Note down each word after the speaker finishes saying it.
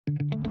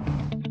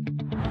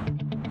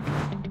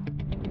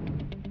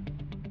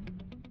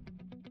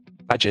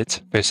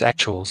Budget versus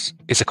actuals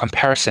is a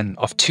comparison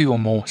of two or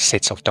more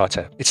sets of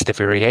data. It's the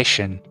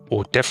variation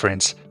or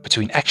difference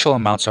between actual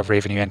amounts of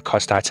revenue and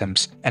cost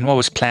items and what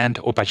was planned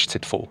or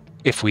budgeted for.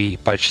 If we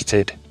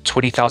budgeted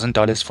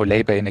 $20,000 for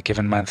labor in a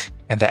given month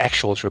and the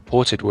actuals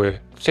reported were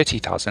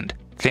 $30,000,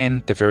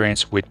 then the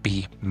variance would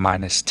be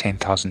minus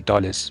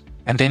 $10,000.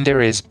 And then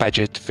there is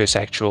budget versus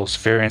actuals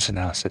variance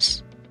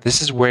analysis. This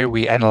is where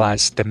we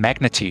analyze the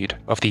magnitude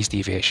of these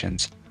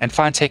deviations and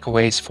find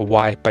takeaways for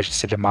why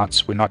budgeted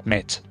amounts were not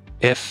met.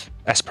 If,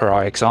 as per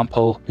our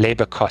example,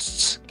 labor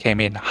costs came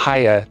in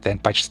higher than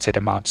budgeted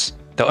amounts,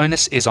 the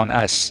onus is on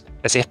us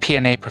as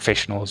FP&A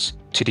professionals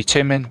to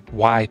determine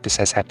why this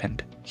has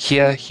happened.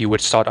 Here, you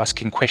would start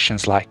asking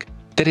questions like,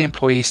 did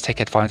employees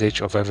take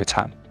advantage of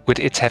overtime? Would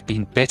it have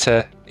been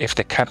better if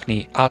the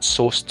company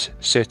outsourced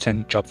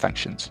certain job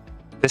functions?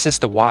 This is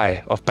the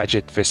why of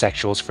budget versus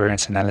actuals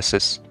variance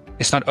analysis.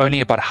 It's not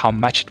only about how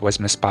much it was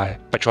missed by,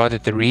 but rather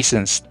the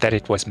reasons that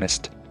it was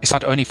missed. It's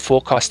not only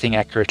forecasting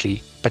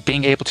accurately, but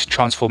being able to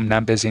transform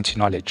numbers into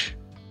knowledge.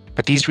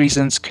 But these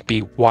reasons could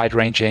be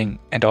wide-ranging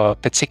and are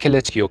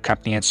particular to your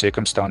company and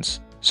circumstance.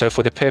 So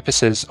for the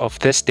purposes of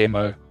this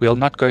demo, we'll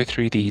not go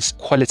through these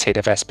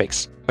qualitative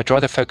aspects, but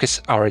rather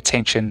focus our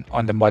attention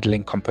on the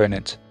modeling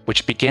component,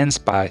 which begins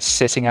by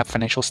setting up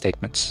financial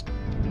statements.